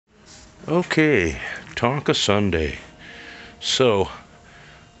Okay, Tonka Sunday. So,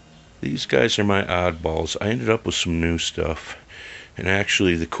 these guys are my oddballs. I ended up with some new stuff. And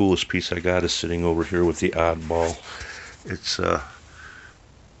actually, the coolest piece I got is sitting over here with the oddball. It's a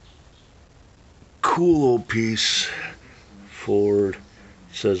cool old piece. Ford.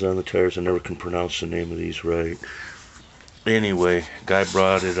 It says on the tires, I never can pronounce the name of these right. Anyway, guy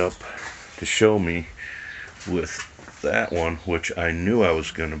brought it up to show me with that one, which I knew I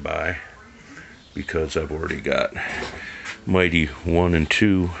was going to buy because I've already got Mighty 1 and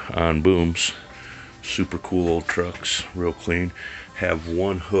 2 on booms. Super cool old trucks, real clean. Have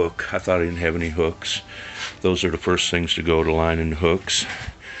one hook. I thought I didn't have any hooks. Those are the first things to go to line and hooks.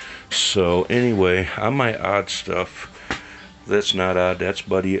 So anyway, on my odd stuff, that's not odd, that's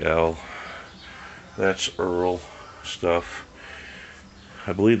Buddy L. That's Earl stuff.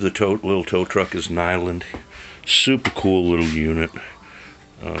 I believe the little tow truck is Nyland. Super cool little unit.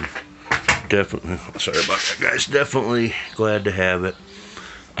 Definitely, sorry about that, guys. Definitely glad to have it.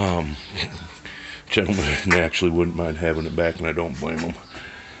 Gentlemen actually wouldn't mind having it back, and I don't blame them.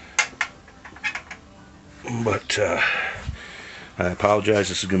 But I apologize.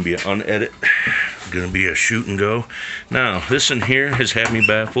 This is going to be an unedited. Going to be a shoot and go. Now, this in here has had me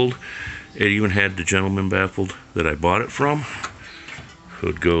baffled. It even had the gentleman baffled that I bought it from.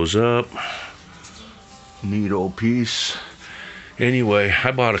 Hood goes up. Neat old piece. Anyway,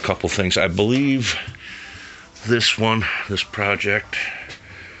 I bought a couple things. I believe this project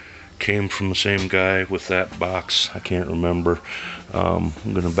came from the same guy with that box. I can't remember. I'm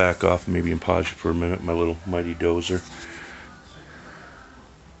going to back off maybe and pause it for a minute. My little mighty dozer.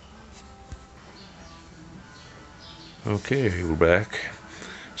 Okay, we're back.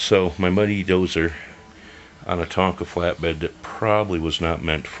 So, my mighty dozer on a Tonka flatbed that probably was not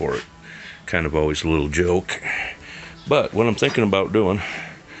meant for it. Kind of always a little joke. But what I'm thinking about doing,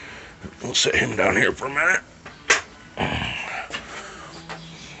 we'll set him down here for a minute,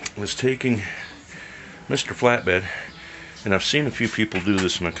 was taking Mr. Flatbed, and I've seen a few people do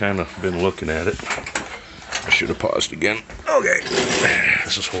this and I've kind of been looking at it. I should have paused again. Okay,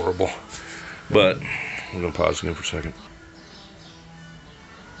 this is horrible. But I'm going to pause again for a second.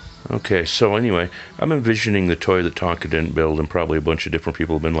 Okay, so anyway, I'm envisioning the toy that Tonka didn't build, and probably a bunch of different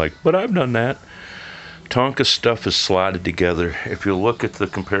people have been like, but I've done that. Tonka stuff is slotted together. If you look at the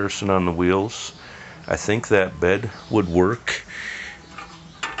comparison on the wheels, I think that bed would work.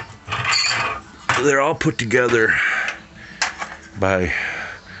 They're all put together by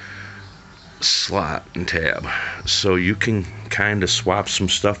slot and tab, so you can kind of swap some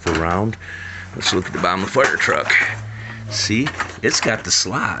stuff around. Let's look at the bottom of the fire truck. See, it's got the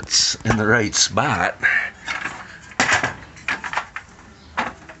slots in the right spot.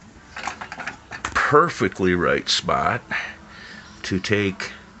 Perfectly right spot to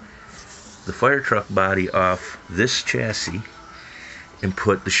take the fire truck body off this chassis and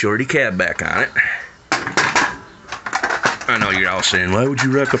put the shorty cab back on it. I know you're all saying, why would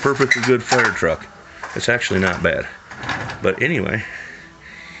you wreck a perfectly good fire truck? It's actually not bad. But anyway,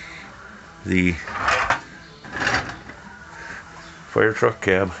 the fire truck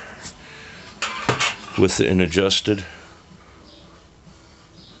cab with an adjusted,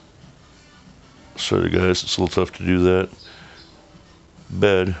 sorry guys, it's a little tough to do that,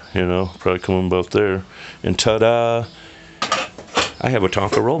 bed, you know, probably coming about there, and ta-da, I have a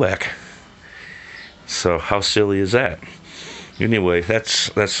Tonka rollback. So how silly is that? Anyway,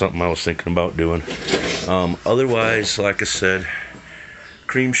 that's something I was thinking about doing. Otherwise, like I said,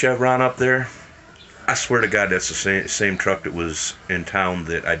 cream chevron up there, I swear to God, that's the same truck that was in town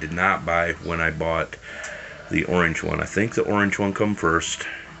that I did not buy when I bought the orange one. I think the orange one come first.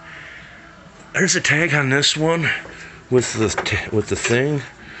 There's a tag on this one with the thing.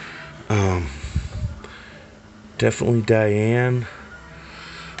 Definitely Diane.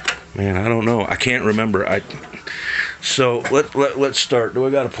 Man, I don't know. I can't remember. So let's start. Do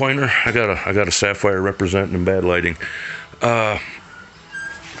I got a pointer? I got a Sapphire representing in bad lighting.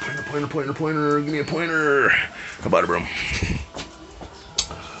 Pointer. Give me a pointer. How about a broom?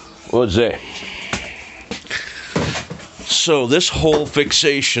 What's that? So this whole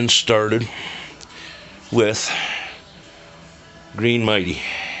fixation started with Green Mighty.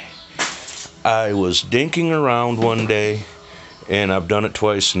 I was dinking around one day, and I've done it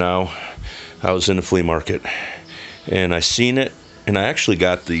twice now. I was in a flea market, and I seen it, and I actually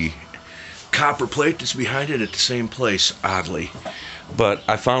got the copper plate that's behind it at the same place, oddly. But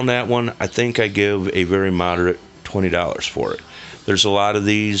I found that one. I think I give a very moderate $20 for it. There's a lot of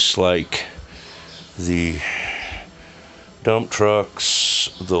these, like the dump trucks,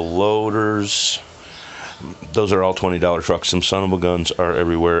 the loaders, Those are all $20 trucks. Some son of a guns are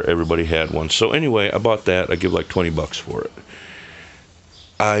everywhere. Everybody had one. So anyway, I bought that. I give like $20 for it.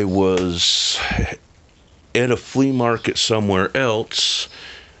 I was at a flea market somewhere else.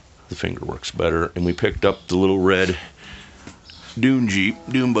 The finger works better. And we picked up the little red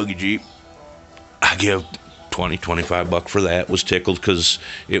dune buggy Jeep. I give $20-25 for that. Was tickled because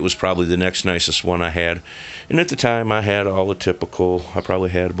it was probably the next nicest one I had. And at the time I had all the typical. I probably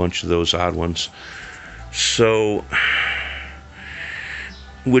had a bunch of those odd ones. So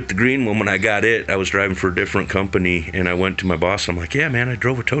with the green one, when I got it, I was driving for a different company, and I went to my boss. I'm like, yeah, man, I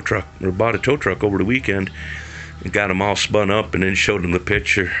drove a tow truck, or bought a tow truck over the weekend, and got them all spun up, and then showed him the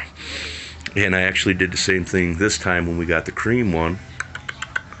picture. And I actually did the same thing this time when we got the cream one,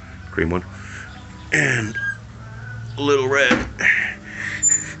 and Little Red.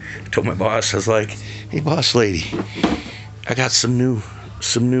 I told my boss, I was like, hey, boss lady, I got some new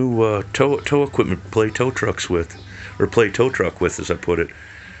tow equipment to play tow truck with, as I put it.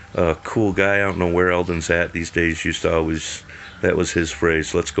 Cool guy. I don't know where Eldon's at these days. Used to always, that was his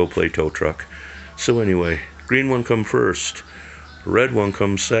phrase, let's go play tow truck. So anyway, green one come first, red one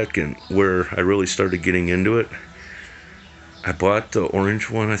comes second. Where I really started getting into it, I bought the orange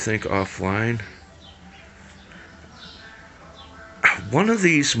one, I think, offline. One of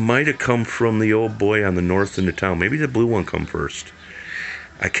these might have come from the old boy on the north end of town. Maybe the blue one come first.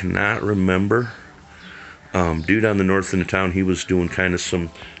 I cannot remember. Dude on the north end of town, he was doing kind of some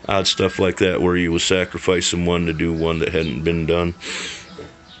odd stuff like that, where he was sacrificing one to do one that hadn't been done.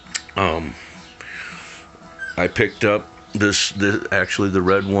 I picked up this actually the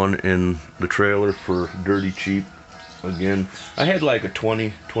red one in the trailer for dirty cheap. Again, I had like a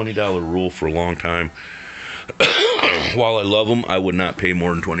 $20 rule for a long time. While I love them, I would not pay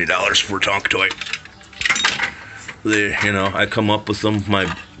more than $20 for a Tonka toy. I come up with them.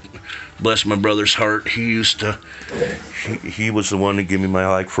 Bless my brother's heart, he was the one to give me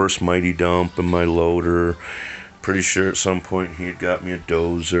my first Mighty Dump and my loader. Pretty sure at some point he had got me a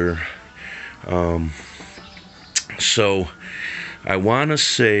dozer. So I want to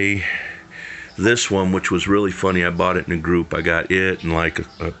say this one, which was really funny, I bought it in a group. I got it and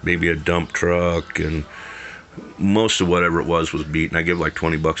maybe a dump truck, and most of whatever it was beat, and I give like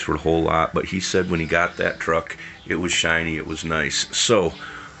 $20 for the whole lot. But he said when he got that truck, it was shiny, it was nice. So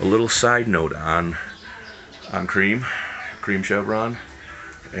a little side note on cream chevron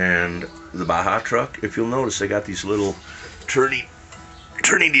and the Baja truck. If you'll notice, they got these little turny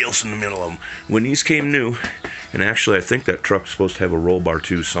deals in the middle of them. When these came new, and actually I think that truck's supposed to have a roll bar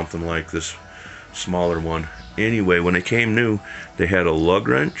too, something like this smaller one. Anyway, when they came new, they had a lug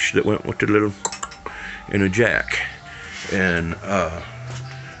wrench that went with the little, and a jack. And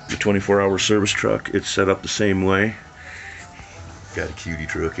the 24-hour service truck, it's set up the same way. Got a cutie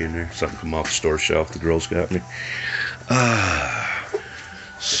truck in there. Something come off the store shelf. The girls got me.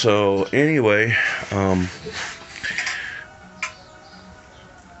 So anyway,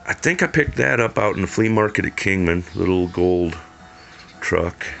 I think I picked that up out in the flea market at Kingman. Little gold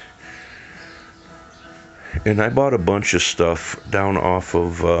truck. And I bought a bunch of stuff down off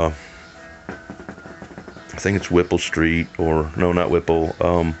of, I think it's Whipple Street, or no, not Whipple,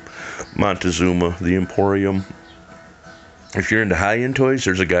 Montezuma, the Emporium. If you're into high-end toys,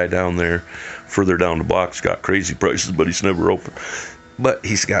 there's a guy down there, further down the block. He's got crazy prices, but he's never open. But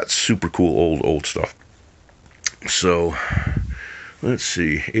he's got super cool old stuff. So, let's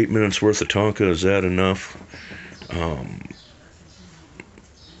see. 8 minutes worth of Tonka, is that enough?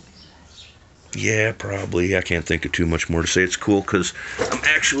 Yeah, probably. I can't think of too much more to say. It's cool because I'm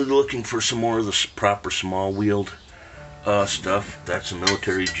actually looking for some more of the proper small-wheeled stuff. That's a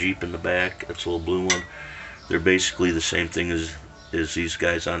military Jeep in the back. That's a little blue one. They're basically the same thing as these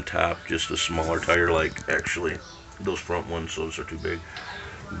guys on top, just a smaller tire. Actually, those front ones, those are too big.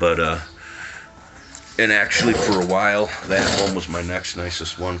 But, and actually for a while, that one was my next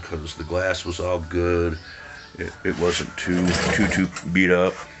nicest one because the glass was all good. It wasn't too beat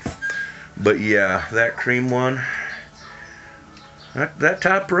up. But yeah, that cream one, that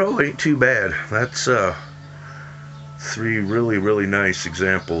top row ain't too bad. That's three really nice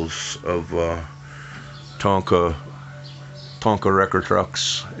examples of Tonka wrecker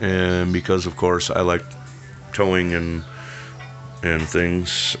trucks. And because of course I like towing and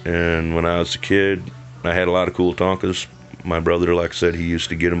things, and when I was a kid I had a lot of cool Tonkas. My brother, like I said, he used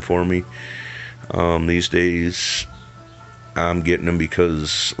to get them for me. These days I'm getting them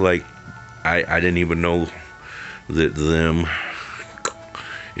because I didn't even know that them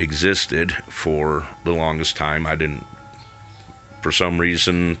existed for the longest time. I didn't, for some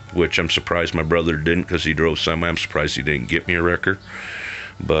reason, which I'm surprised my brother didn't because he drove semi. I'm surprised he didn't get me a wrecker.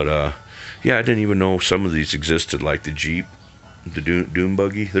 But Yeah, I didn't even know some of these existed, like the Jeep, the Dune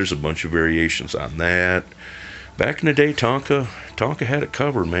Buggy. There's a bunch of variations on that. Back in the day, Tonka had it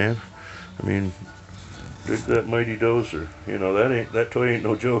covered, man. I mean, that mighty dozer. You know, that toy ain't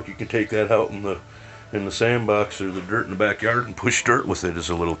no joke. You can take that out in the sandbox or the dirt in the backyard and push dirt with it as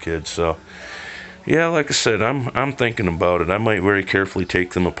a little kid. So, yeah, like I said, I'm thinking about it. I might very carefully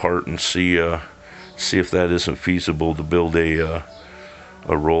take them apart and see if that isn't feasible to build a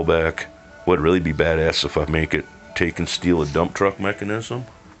rollback. Would really be badass if I make it take and steal a dump truck mechanism.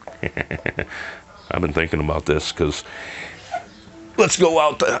 I've been thinking about this because let's go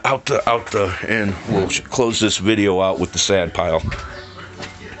out and we'll close this video out with the sad pile.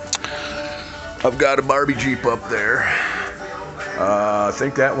 I've got a Barbie Jeep up there. I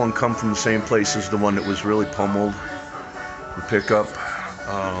think that one come from the same place as the one that was really pummeled. The pickup.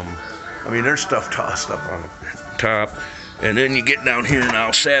 I mean, there's stuff tossed up on the top. And then you get down here now.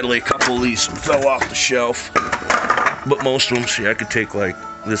 Sadly, a couple of these fell off the shelf. But most of them, see, I could take like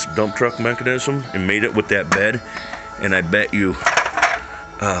this dump truck mechanism and made it with that bed. And I bet you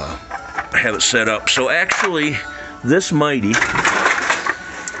have it set up. So actually, this mighty,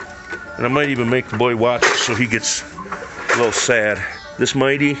 and I might even make the boy watch it so he gets a little sad. This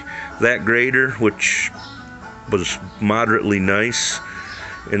mighty, that grader, which was moderately nice,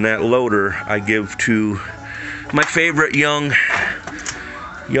 and that loader I give to my favorite youngin'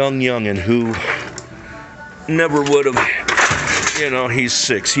 who never would have, you know, he's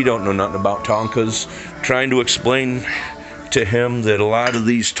 6. He don't know nothing about Tonkas. Trying to explain to him that a lot of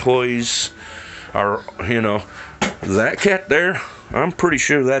these toys are, you know, that cat there, I'm pretty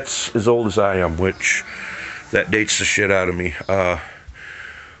sure that's as old as I am, which that dates the shit out of me.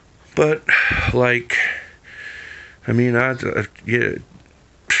 But like, I mean, yeah,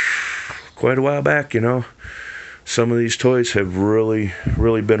 quite a while back, you know, some of these toys have really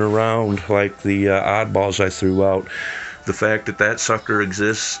been around, like the oddballs I threw out. The fact that that sucker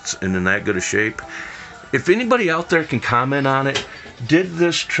exists and in that good a shape. If anybody out there can comment on it, did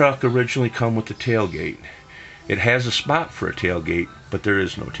this truck originally come with the tailgate? It has a spot for a tailgate, but there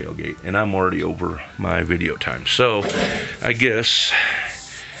is no tailgate, and I'm already over my video time. So I guess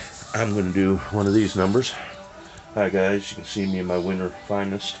I'm going to do one of these numbers. Hi guys, you can see me in my winter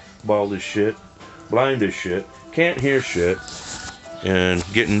finest, bald as shit, blind as shit, can't hear shit, and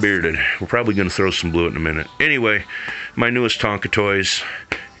getting bearded. We're probably going to throw some blue in a minute. Anyway, my newest Tonka toys.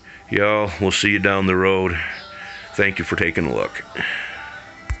 Y'all, we'll see you down the road. Thank you for taking a look.